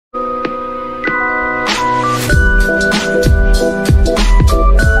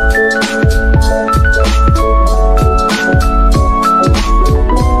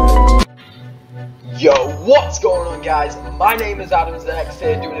My name is TrentonZX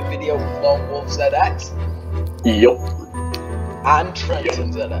here doing a video with WolfZX. Yup. And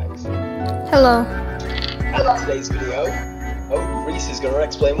TrentonZX. Hello. And in today's video, Reese is going to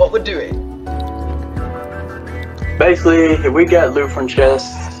explain what we're doing. Basically, if we get loot from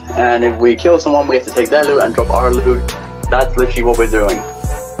chests, and if we kill someone, we have to take their loot and drop our loot. That's literally what we're doing.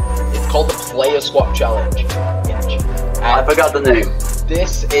 It's called the Player Swap Challenge. I forgot the name.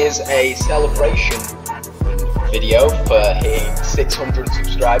 This is a celebration video for hitting 600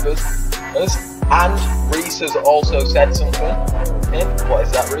 subscribers. And Reese has also said something. What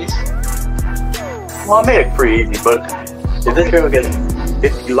is that, Reese? Well, I made it pretty easy, but if this video gets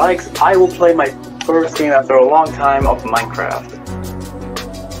 50 likes, I will play my first game after a long time of Minecraft.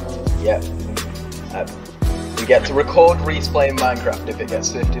 Yep. We get to record Reese playing Minecraft if it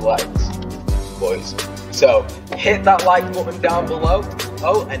gets 50 likes, boys. So, hit that like button down below.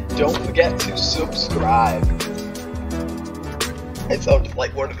 Oh, and don't forget to subscribe. It sounded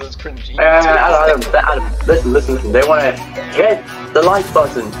like one of those cringy. Adam, listen. They want to hit the like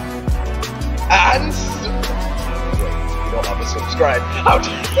button. And wait, you don't have a subscribe.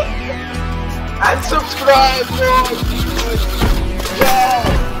 And subscribe, boys.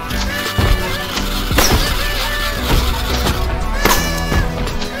 Yeah.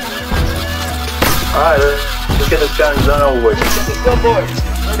 Alright, let's get this challenge done over with. Let's go, boys.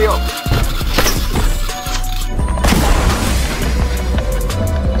 Ready up.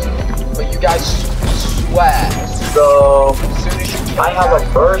 But you guys swear. So, As soon as you I have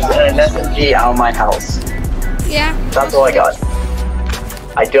a burst and an SMG out of my house. Yeah. That's all I got.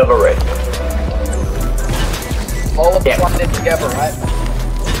 I do have a rig. all of planned it together, right?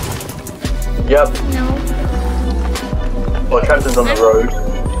 Yep. No. Well, Trenton's on the road.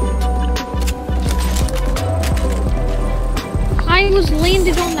 I was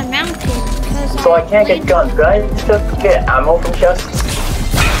landed on the mountain because So I can't get guns. Could I just get ammo from chests?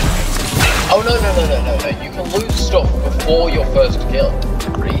 Oh no. You can lose stuff before your first kill,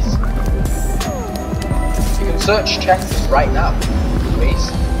 Reese. You can search chests right now,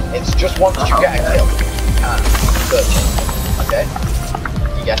 Reese. It's just once you get a kill, you can search it. Okay?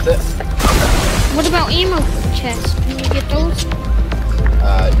 You get it? What about ammo chests? Can you get those?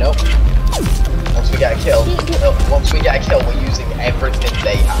 Nope. Once we get a kill, we're using everything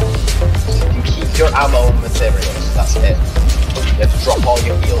they have. So you keep your ammo and materials, that's it. You have to drop all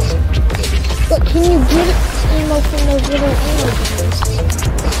your heals. But can you get ammo from those little ammo guns?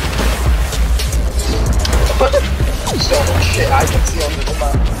 So much shit I can see on the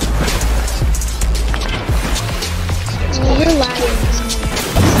map. You're lagging.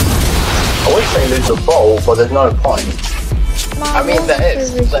 I wish they lose the bow, but there's no point. I mean, there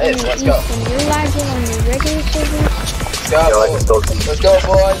is. Let's go. You're lagging on your regular server. Let's go, boys. Let's go,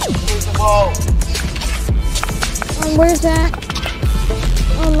 boys. Lose the ball. Where's that?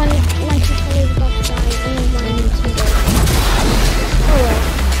 Oh, my controller's about to die. I need my Nintendo. Oh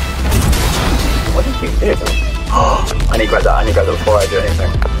What did you do? I need to grab that before I do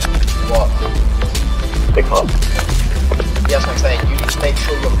anything. What? Big pop. Yes, I'm saying, you need to make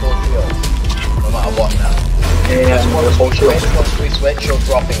sure you're full healed. No matter what now. Yeah, once we switch, you're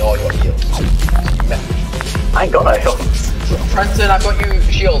dropping all your heals. I ain't got no heals. Trenton, I've got you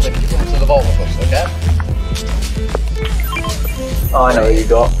shield if you come to the vault with us, okay? Oh, I know what you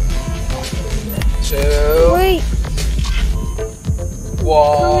got. 2, wait.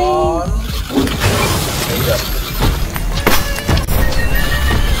 1. There you go.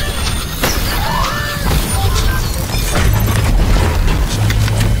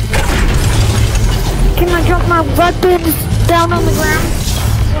 Can I drop my weapons down on the ground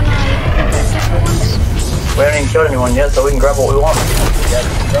when I get the second ones? We haven't even killed anyone yet, so we can grab what we want. Yeah, you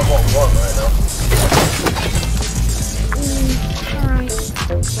can grab what we want right now. Alright.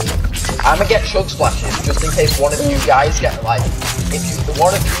 I'm gonna get chug splashes just in case one of you guys get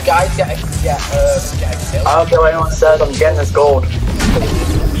one of you guys get a kill. I don't care what anyone says, I'm getting this gold.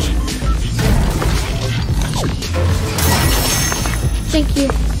 Thank you.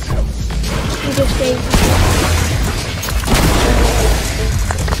 You just gave me.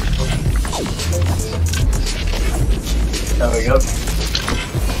 There we go.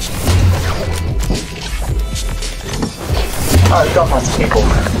 Oh, we've got lots of people.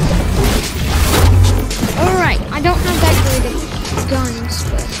 Alright, I don't have that great of guns,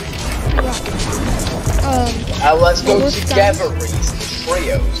 but... let's go together, Reese,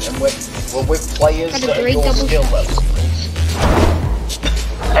 trios, and we're with players that are your skill levels.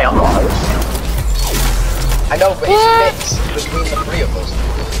 Hey, I'm not. I know, but it's mixed between the three of us.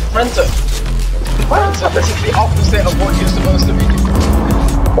 Trenton, this is the opposite of what you're supposed to be doing.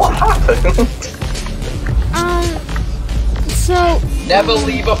 What happened? So, Never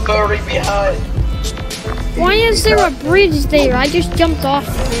leave a furry behind. why is there a bridge there? I just jumped off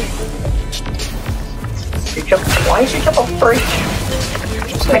of it. Why did you jump off the bridge?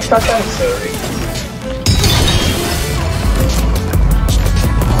 Makes no sense. Furry.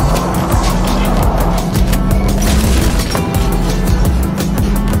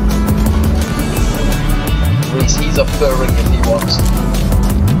 Reese, he's a furry if he wants.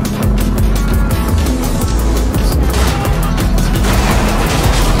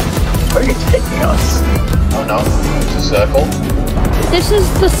 Where are you taking us? Oh no, it's a circle. This is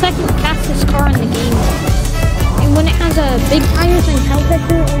the second fastest car in the game. And when it has a big tires and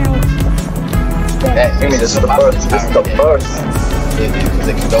helicopter, Yeah, I mean, this is the first. This is the first. Because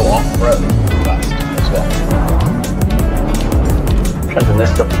it can go off-road fast as well. Trenton,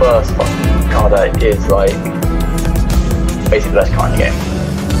 this is the first fucking car that is like basically the best car in the game.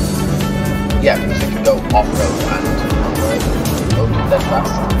 Yeah, because it can go off-road and on-road. Go dead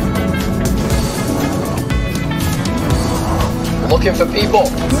fast. Looking for people.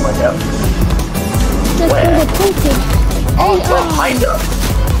 Oh my god. just Where? for the tilted. Oh, behind us.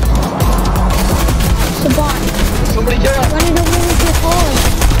 Saban. Somebody get up. Run it over with your car.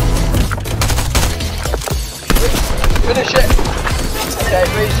 Finish it. Okay,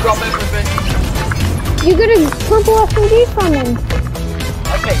 please drop everything. You get a purple SMG from him.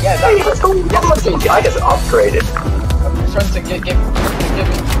 Okay, yeah, Hey, that's let's go. I guess upgraded. Trenton, give me.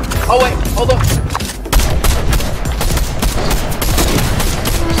 Oh wait, hold on.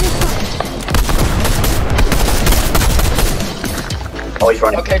 Oh, he's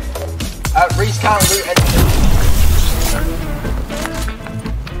running. Okay, Reese can't loot anything.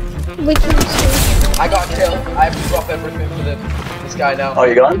 Which one's safe? I got a kill. I have to drop everything for this guy now. Oh,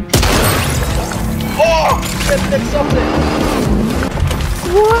 you gone? Oh! There's something!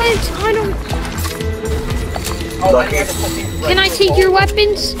 What? I don't. Oh, Lucky. I have a fucking Can I take your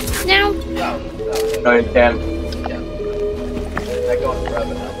weapons now? No. No, you can't. Yeah. They're going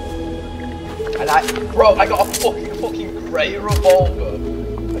forever now. And bro, I got a fucking grey revolver.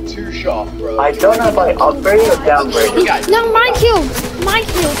 A 2-shot, bro. I don't know if I upgraded or downgraded. Guys, No, my kill. My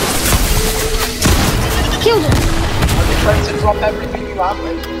kill. Killed him. I'm trying to drop everything you have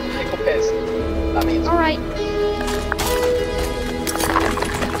and pick up his. That means. Alright.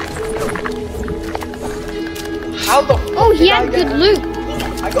 How the fuck Oh, he did I had get good loot.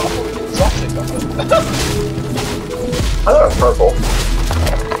 I got a fucking exotic off it. I got a purple.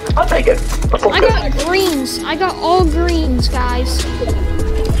 I'll take it. I got greens. I got all greens, guys.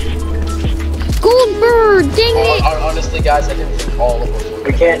 Gold bird, dang it! Honestly, guys, I didn't think all of us were.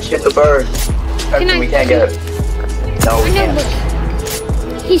 We can't shoot the bird. Can We can't get it. No, I we know, can't.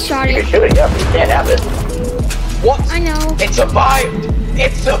 but he shot We can it. shoot it, yeah, but we can't have it. What? I know. It survived!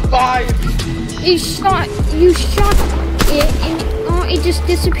 It survived! You shot it, and oh, it just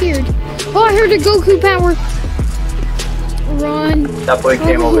disappeared. Oh, I heard a Goku power. Run. That boy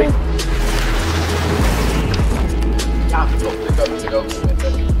came over.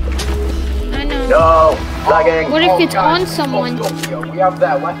 I know. No! Lagging! What if it's guys, on someone? We have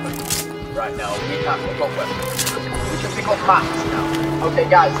their weapons right now. We can't pick up weapons. We can pick up mats now. Okay,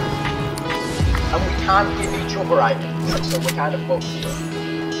 guys. And we can't give each other items, so we're kind of fucked here.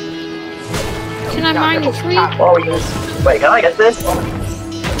 Can I mine a tree? Oh, wait, can I get this? No,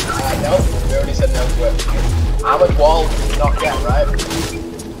 we already said no to it. How much wall did you not get, right?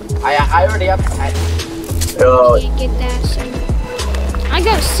 I already have 10. Oh, Can't get that. So. I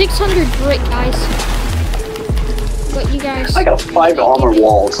got 600 brick, guys. But you guys. I got 5 armor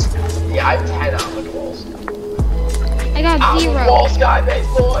walls. Yeah, I have 10 armored walls. I got Armored 0. wall,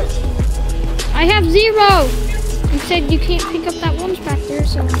 Skybase, boys! I have 0. You said you can't pick up that ones back there,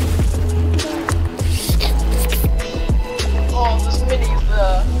 so. Oh, there's minis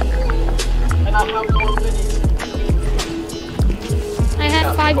there. And I have more minis. I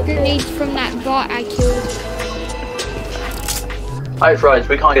had 5 grenades from that bot I killed. Alright, Raj,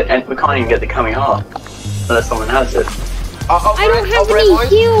 we can't even get the coming off unless someone has it. I don't have any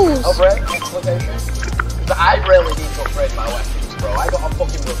heals. Over it, next location. But I really need to upgrade my weapons, bro. I got a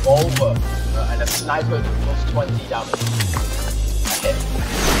fucking revolver and a sniper that does 20 damage. I hit.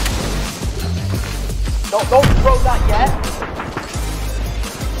 Don't throw that yet.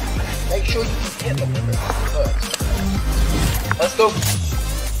 Make sure you can hit them first. Let's go.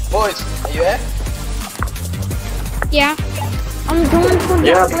 Boys, are you here? Yeah. I'm going for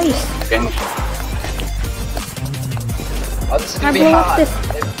that place. Oh, this is I gonna be blew up hard. this.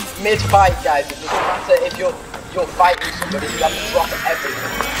 Mid-fight, guys, it doesn't matter if you're fighting somebody, you have to drop everything.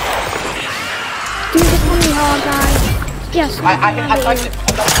 Do the funny hall, guys. Yes. I tagged him.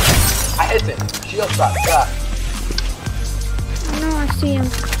 I hit him. Shield trap, there. see him.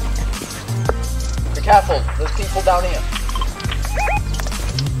 Be careful, there's people down here.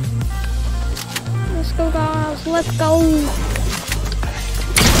 Let's go, guys. Let's go.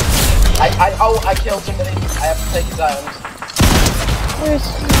 I killed somebody. I have to take his items. Where's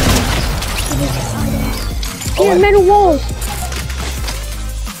items? Oh, Here, metal walls.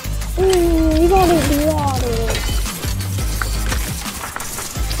 You gotta be water.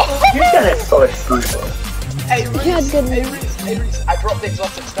 You said it's so exclusive. Hey Reese, Yeah, good hey Reese, I dropped the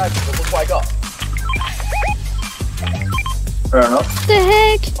exotic sniper, but look what I got. Fair enough. What the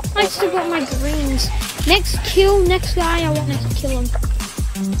heck? I still got my greens. Next kill, next guy, I want to kill him.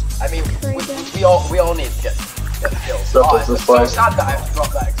 I mean, we all need to get the kills. So Oh, this it's is so why- sad that I have to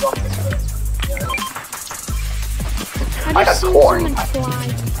drop that exotic first. You know what I mean? I I just got seen corn. someone fly.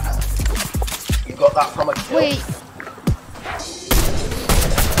 You got that from a kill? Wait,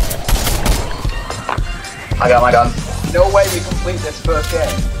 I got my gun. No way we complete this first game.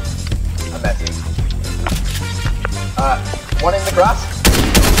 I bet you. One in the grass.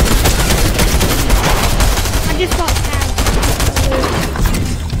 I just got tagged.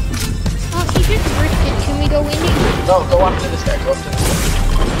 Oh, he just ripped it. Can we go in it? No, go after this guy. Go after this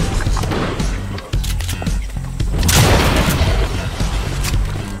guy.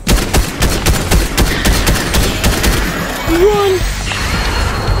 Run!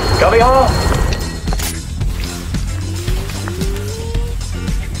 Coming on!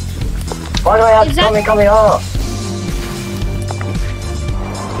 Why do I have Is to that- coming off?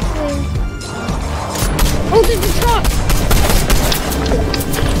 Oh, there's a truck!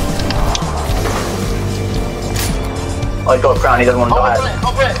 Oh, he got a crown, he doesn't want to die.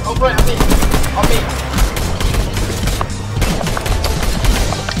 Over it, on me.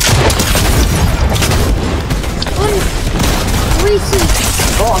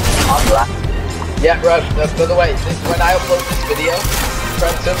 Reese's! Go on, I'm black. Yeah, bro, by the way, when I upload this video,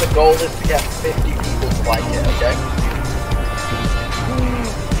 Trenton, the goal is to get 50 people to like it, okay?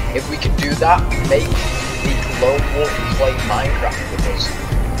 If we can do that, make the lone wolf play Minecraft with us.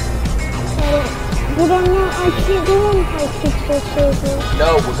 But I can't go on high pixel server.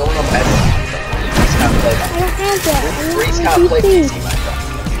 No, we're going on Bedrock. Reese can't play that. I don't have that. Reese I can't want play PC. PC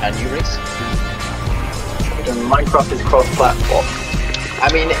Minecraft. Can you, Reese? Minecraft is cross-platform. I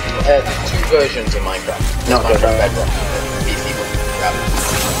mean, there's two versions of Minecraft. No, Minecraft no. Bedrock. PC one. Yeah.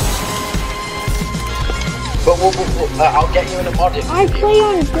 But I'll get you in a mod if I play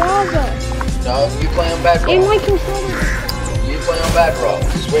on Java. No, you play on Bedrock. In my controller. You play on Bedrock.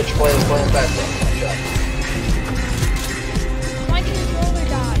 Switch players play on Bedrock. Okay. My controller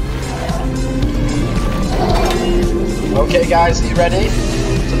died. Okay, guys, are you ready?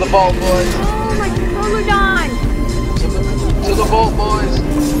 To the vault, boys. Oh, my controller died. To the vault, boys.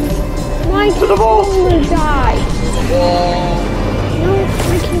 My To the vault. controller died. To the vault. No,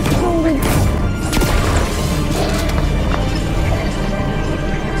 my controller died.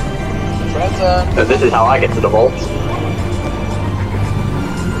 Trenton. So this is how I get to the vault.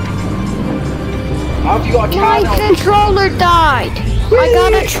 How have you got a My can? controller died. I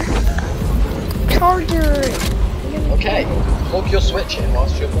got a charger. Okay, plug your switch in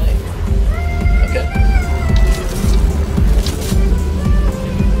whilst you're playing. Okay.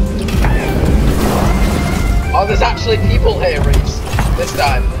 Oh, there's actually people here, Reese. This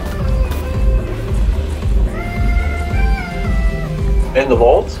time. In the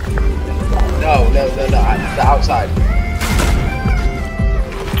vault? No, the outside.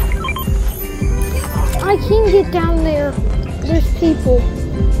 I can't get down there. There's people.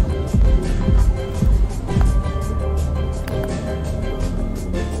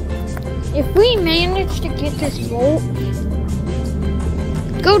 If we manage to get this vault,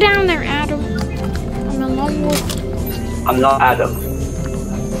 go down there, Adam. I'm alone with. I'm not Adam.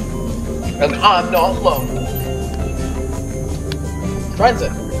 And I'm not alone.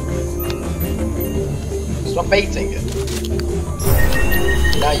 Trenton. Stop baiting it.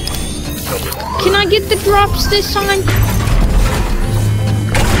 Now you Can I get the drops this time?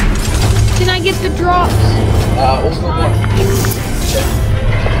 Can I get the drops? also one. Okay.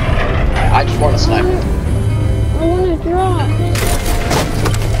 I just want a sniper. I want a drop.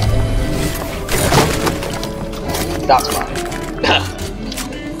 That's mine.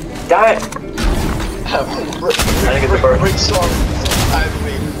 Damn it! I think it's a bird. Rick saw me.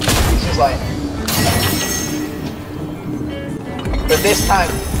 He's just like. But this time,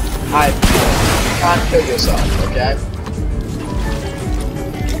 you can't kill yourself, okay?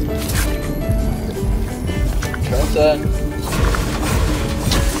 Trenton.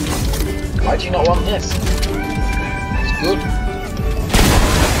 Why do you not want this? It's good.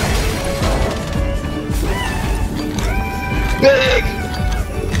 Big!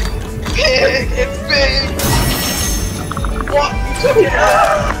 big! It's big! What? You took it!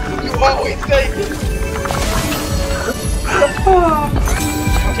 You always take it!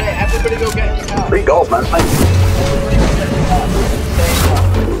 Okay, everybody go get your car. Free gold, man. Thanks.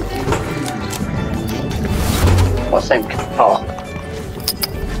 What same car?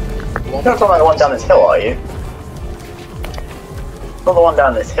 You're not talking about the one down this hill, are you? Not the one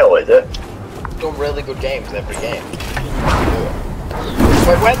down this hill, is it? Done really good games every game.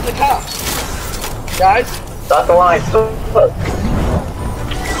 Wait, where's the car? Guys? That's the one I took.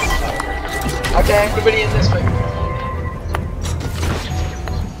 Okay, everybody in this thing.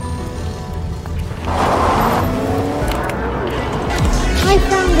 I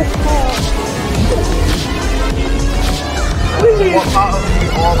found the car. What part of you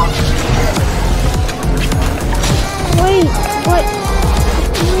all on? Wait, what?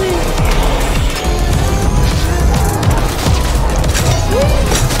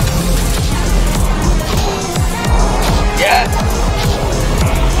 Yes!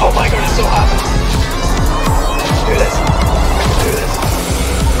 Oh my god, it's so hot! I can do this. I can do this.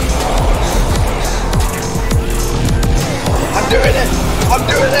 I'm doing it! I'm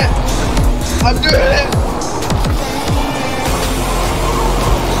doing it! I'm doing it!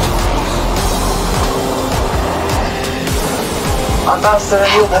 I'm faster than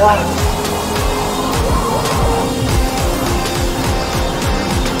you, boy.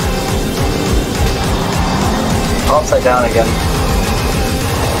 Upside down again.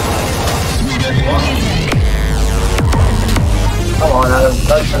 Come on, Adam.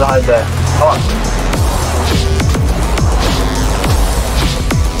 Don't hide there. Come on.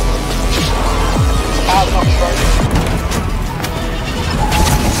 I'm not sure.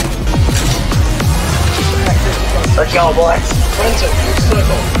 Let's go, boys. Trenton, you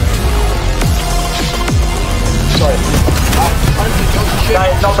circle. Sorry. Trenton, don't shoot. No,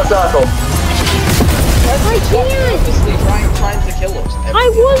 not the circle. I can't. Purposely trying to kill us. I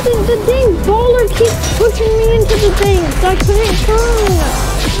wasn't. The dang baller keeps pushing me into the thing, so I couldn't turn.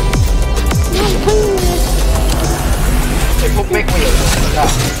 Not turning it. They put big wheels.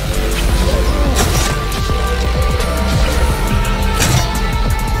 Stop.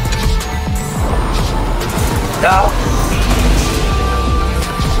 No.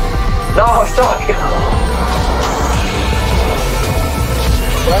 No, I'm stuck.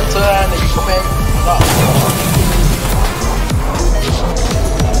 Trenton, are you coming? No.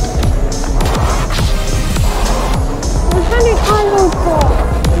 We're trying to find those balls.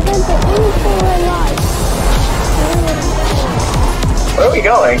 We're going to anything in life. Where are we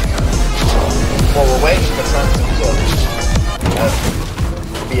going? Well, we're waiting for Trenton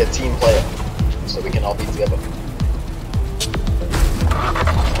to be a team player, so we can all be together.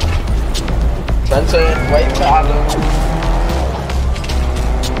 Trenton, wait for Adam.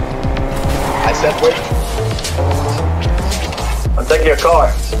 I said wait. I'm taking your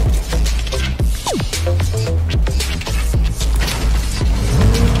car.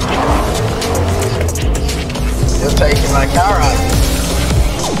 You're taking my car out.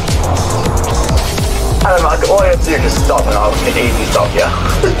 Adam, all you have to do is just stop and I can easily stop you.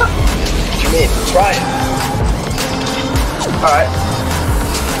 What do you mean? Try it. Alright.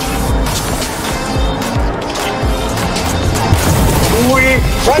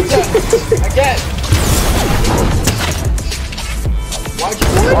 Trenton! Again! Why'd you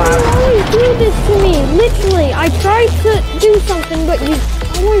do Why do you always do this to me? Literally, I tried to do something, but you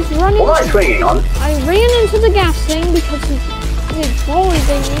always run into... What am I swinging on? I ran into the gas thing because his ball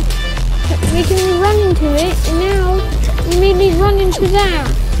thingy kept making me run into it, and now you made me run into that.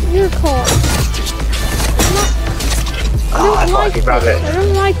 Your car. I don't like this. I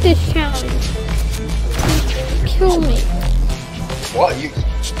don't like this challenge. Kill me. What?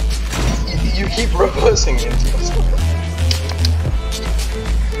 You keep reversing into yourself.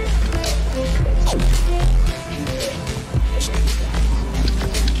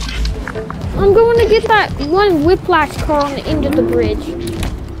 I'm going to get that one whiplash car on the end of the bridge.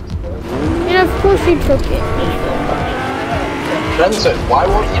 And of course you took it. Trenton, why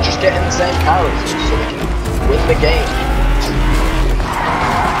won't you just get in the same car as us so we can win the game?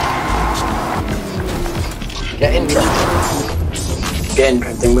 Get in, Trenton. Get in,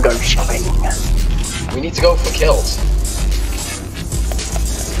 Trenton, we're going shopping. We need to go for kills.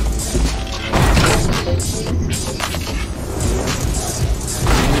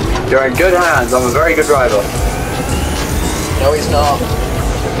 You're in good hands, I'm a very good driver. No, he's not.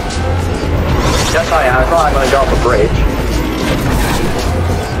 Yes, I am. It's not like I'm going to go off a bridge.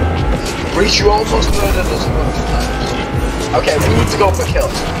 Reach, you almost murdered us a bunch of times. Okay, we need to go for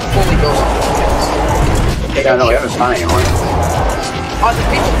kills. Fully go for kills. Yeah, no, we haven't found anyone. Oh, there's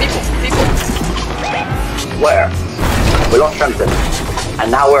people. Where? We lost Trenton. And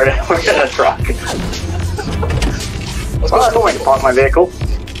now we're in a truck. Well, I'm going to park my vehicle.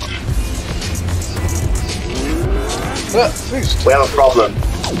 We have a problem.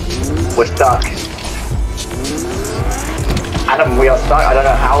 We're stuck. Adam, we are stuck. I don't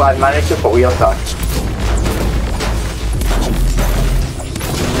know how I've managed it, but we are stuck.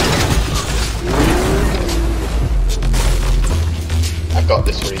 I got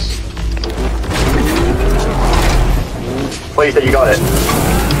this, Reese. Well, you said you got it.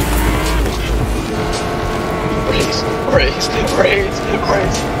 Reese.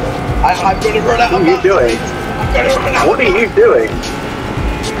 I'm gonna run out of What are you doing? I'm gonna run out. What are you doing?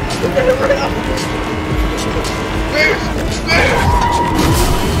 I'm gonna run out. Move!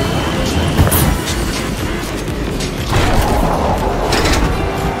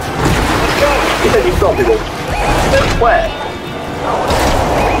 Let's go! You said you stopped it. Where?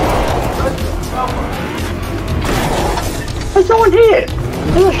 There's no one here!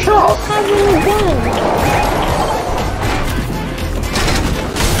 There's a shop! Having a gun.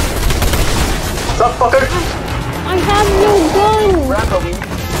 What's up, fucker? I have no gun. Rambo, we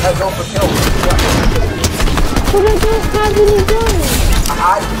go for kills. But I don't have any guns. I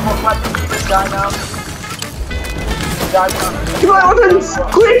want my this guy now. The guy now. Give my weapons!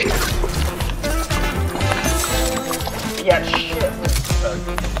 Quick! Yeah, shit.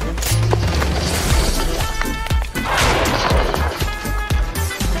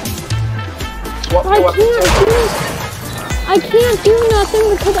 I can't do nothing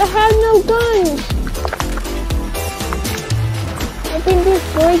because I have no guns. I've been just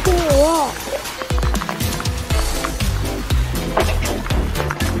breaking a rock.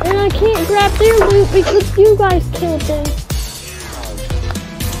 And I can't grab their loot because you guys killed them.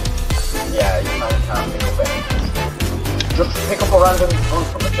 Yeah, you kind of can't pick up anything. Just pick up a random gun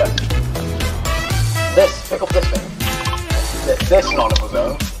from the chest. Pick up this thing. This none of us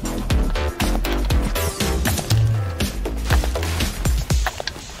own.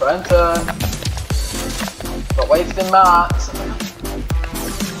 Trenton! Stop wasting mats!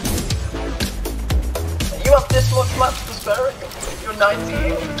 You have this much mats to spare? You're 19.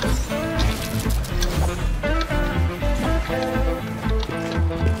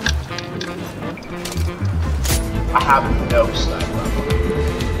 I have no sniper.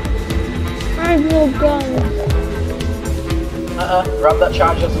 I have no guns. Grab that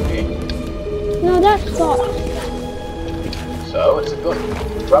charge SMG. No, that's not. So, it's a gun.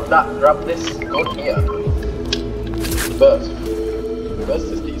 Grab this gun here. Burst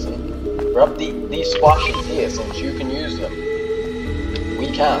is decent. Grab these splashes here since you can use them. We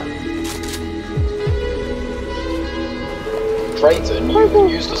can. Traitor, you can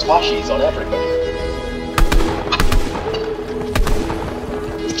use the splashies on everybody.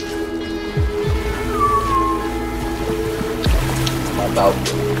 About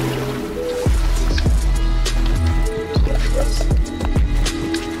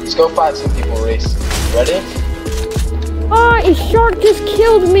let's go fight some people, Reese. Ready? Ah, a shark just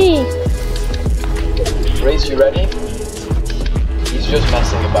killed me! Reese, you ready? He's just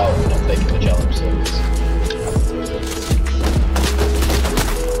messing about and not taking the challenge serious.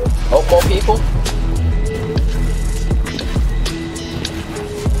 Oh, more people?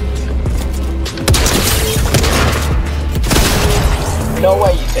 No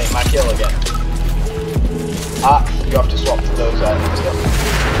way you take my kill again. You have to swap to those items.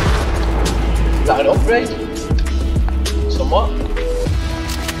 Is that an upgrade? Somewhat? You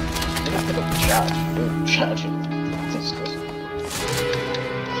have to pick up the charge. Ooh, charging. Disgusting.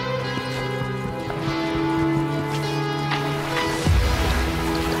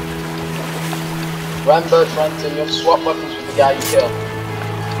 Rambo, Trenton, you have to swap weapons with the guy you kill.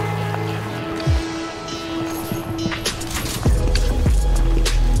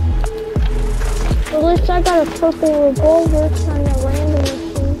 At least I got a purple revolver on the random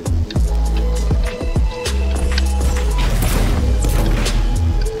machine.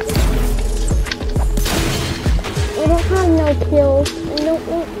 I don't have no kills.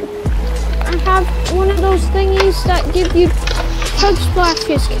 I have one of those thingies that give you chug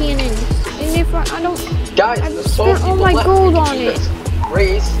splashes cannons. And if I don't... Guys, I there's spent all my gold on it.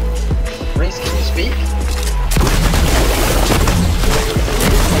 Reese, can you speak?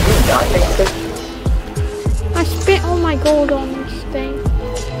 I spent all my gold on this thing.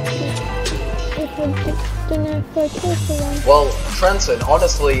 Well, Trenton,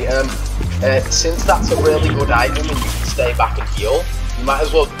 honestly, since that's a really good item and you can stay back and heal, you might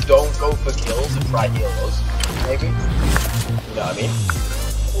as well don't go for kills and try heal us, maybe? You know what I mean?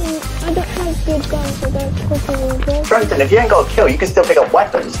 I don't have good guns, so that's cooking. Trenton, if you ain't got a kill, you can still pick up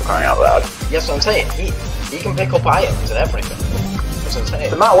weapons, for crying out loud. Yes, what I'm saying. He can pick up items and everything. That's what I'm saying.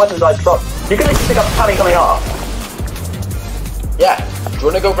 The amount of weapons I dropped, you can just pick up Challinge coming off. Yeah. Do you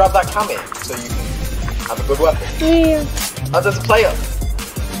want to go grab that cami so you can have a good weapon? Yeah. Oh, there's a player.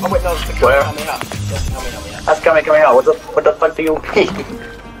 Oh wait, no, it's the Where? coming out. Yes, coming out. That's coming out. What the fuck do you mean?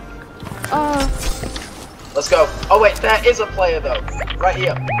 Let's go. Oh wait, there is a player though. Right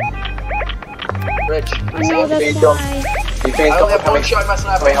here. Rich. I know that's why. You think I only have coming one shot in my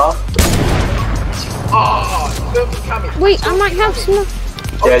sniper. off? Oh, go for Cammy. Wait, I might have some.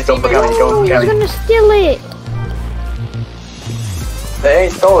 Yeah, it's don't coming. Go Oh, for he's Challinge. gonna steal it. They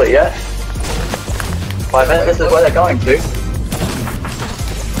ain't stole it yet. Well, I bet this is where they're going to.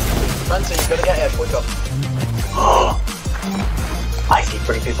 Francie, you gotta get here quicker. I see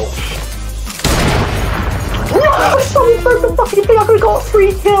 3 people. No, it's so the fucking thing. I could've got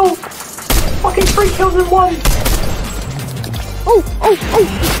 3 kills. Fucking 3 kills in 1. Oh.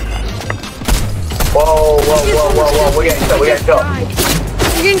 Whoa. We're getting shot.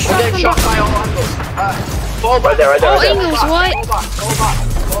 You're getting shot Get from shot by all angles. Fall back. Right there. all angles. What? Fall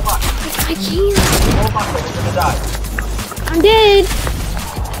back. I can't. Fall back, or we're gonna die. I'm dead.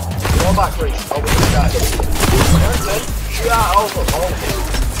 Fall back, Reese, or we're gonna die. Trenton, shoot out over.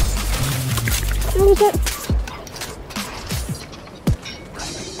 What was that?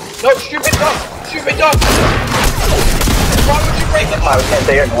 No, stupid dog! Why would you break the I can't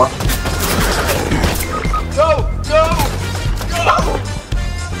stay here anymore. Go!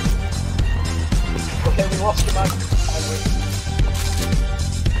 Okay, we lost the man.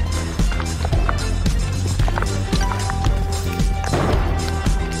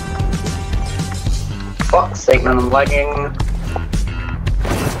 Fuck's sake, man, I'm lagging.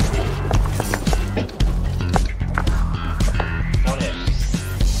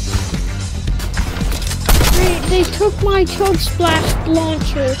 They took my chug splash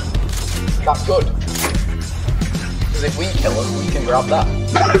launcher. That's good. Because if we kill him, we can grab that.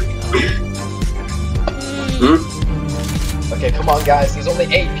 Okay, come on guys, there's only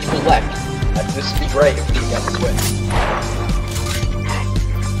 8 people left. And this would be great if we can get this win.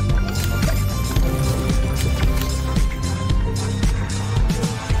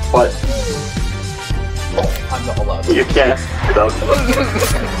 What? Oh, I'm not allowed. You can't.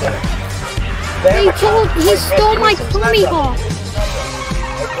 He stole my Kamiha.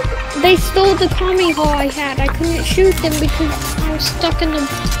 They stole the Kamiha I had. I couldn't shoot them because I was stuck in the...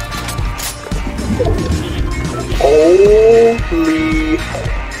 Holy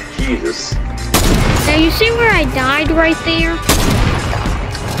Jesus. Now you see where I died right there?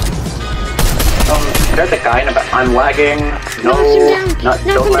 There's a guy in the back. I'm lagging. No, Knock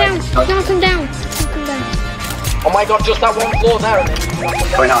him down. Oh my god, just that one floor there and then you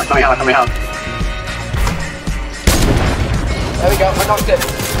knock him down. Coming out. There we go, I knocked it.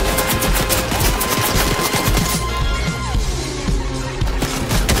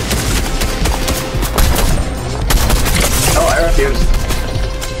 Oh, I refuse.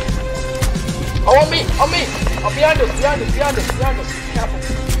 Oh, on me! Oh, behind us. Careful.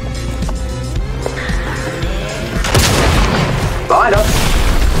 Behind us.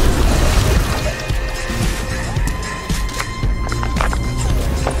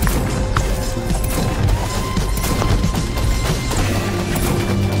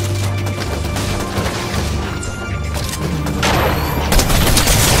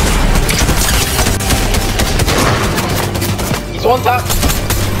 He's one tap.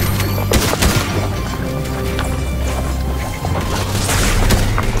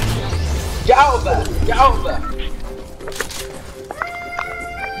 Get out of there.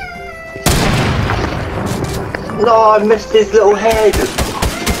 No, I missed his little head.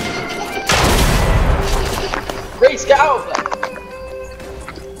 Reese, get out of there.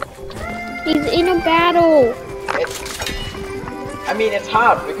 He's in a battle. I mean, it's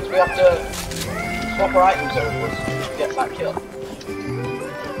hard because we have to swap our items over to get that kill.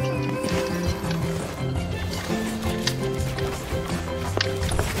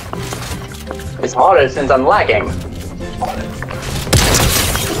 It's harder since I'm lagging.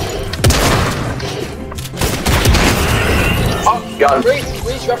 Oh, Got him.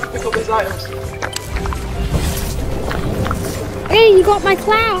 Reese, you have to pick up his items. Hey, you got my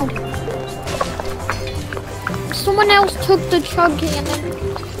cloud. Someone else took the chug cannon.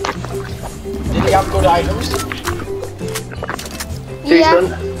 Did he have good items? Yeah.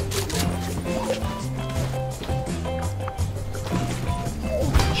 Decent.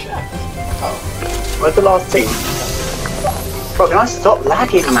 Where's the last team? Bro, can I stop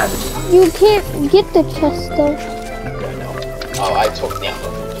lagging, man? You can't get the chest though. Yeah, no. Oh, I took the ammo.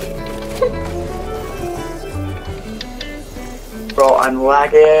 bro, I'm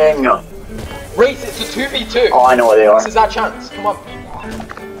lagging. Reese, it's a 2v2. Oh, I know where they are. This is our chance. Come on.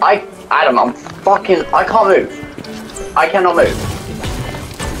 Adam, I'm fucking, I can't move. I cannot move.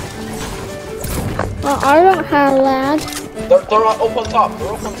 Well, I don't have lag. They're up on top.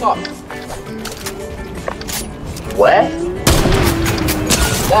 They're up on top. Where?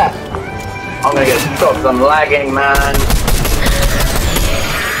 There. I'm gonna get stuck 'cause I'm lagging, man.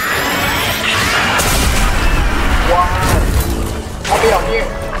 Wow. I'll be on you.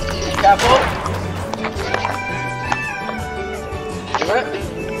 Careful. Do it.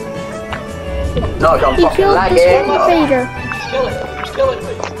 No, I'm He fucking killed this lagging. one Vader. Kill it. Kill it,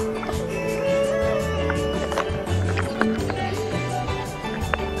 please.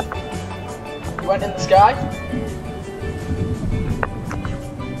 You went in the sky?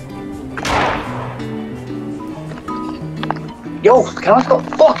 Yo, can I stop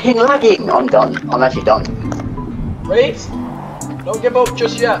fucking lagging? I'm done. I'm actually done. Reese, don't give up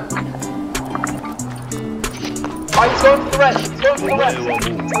just yet. Right, he's going to the red. He's going to the red. To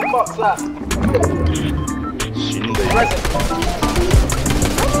the box there. Present.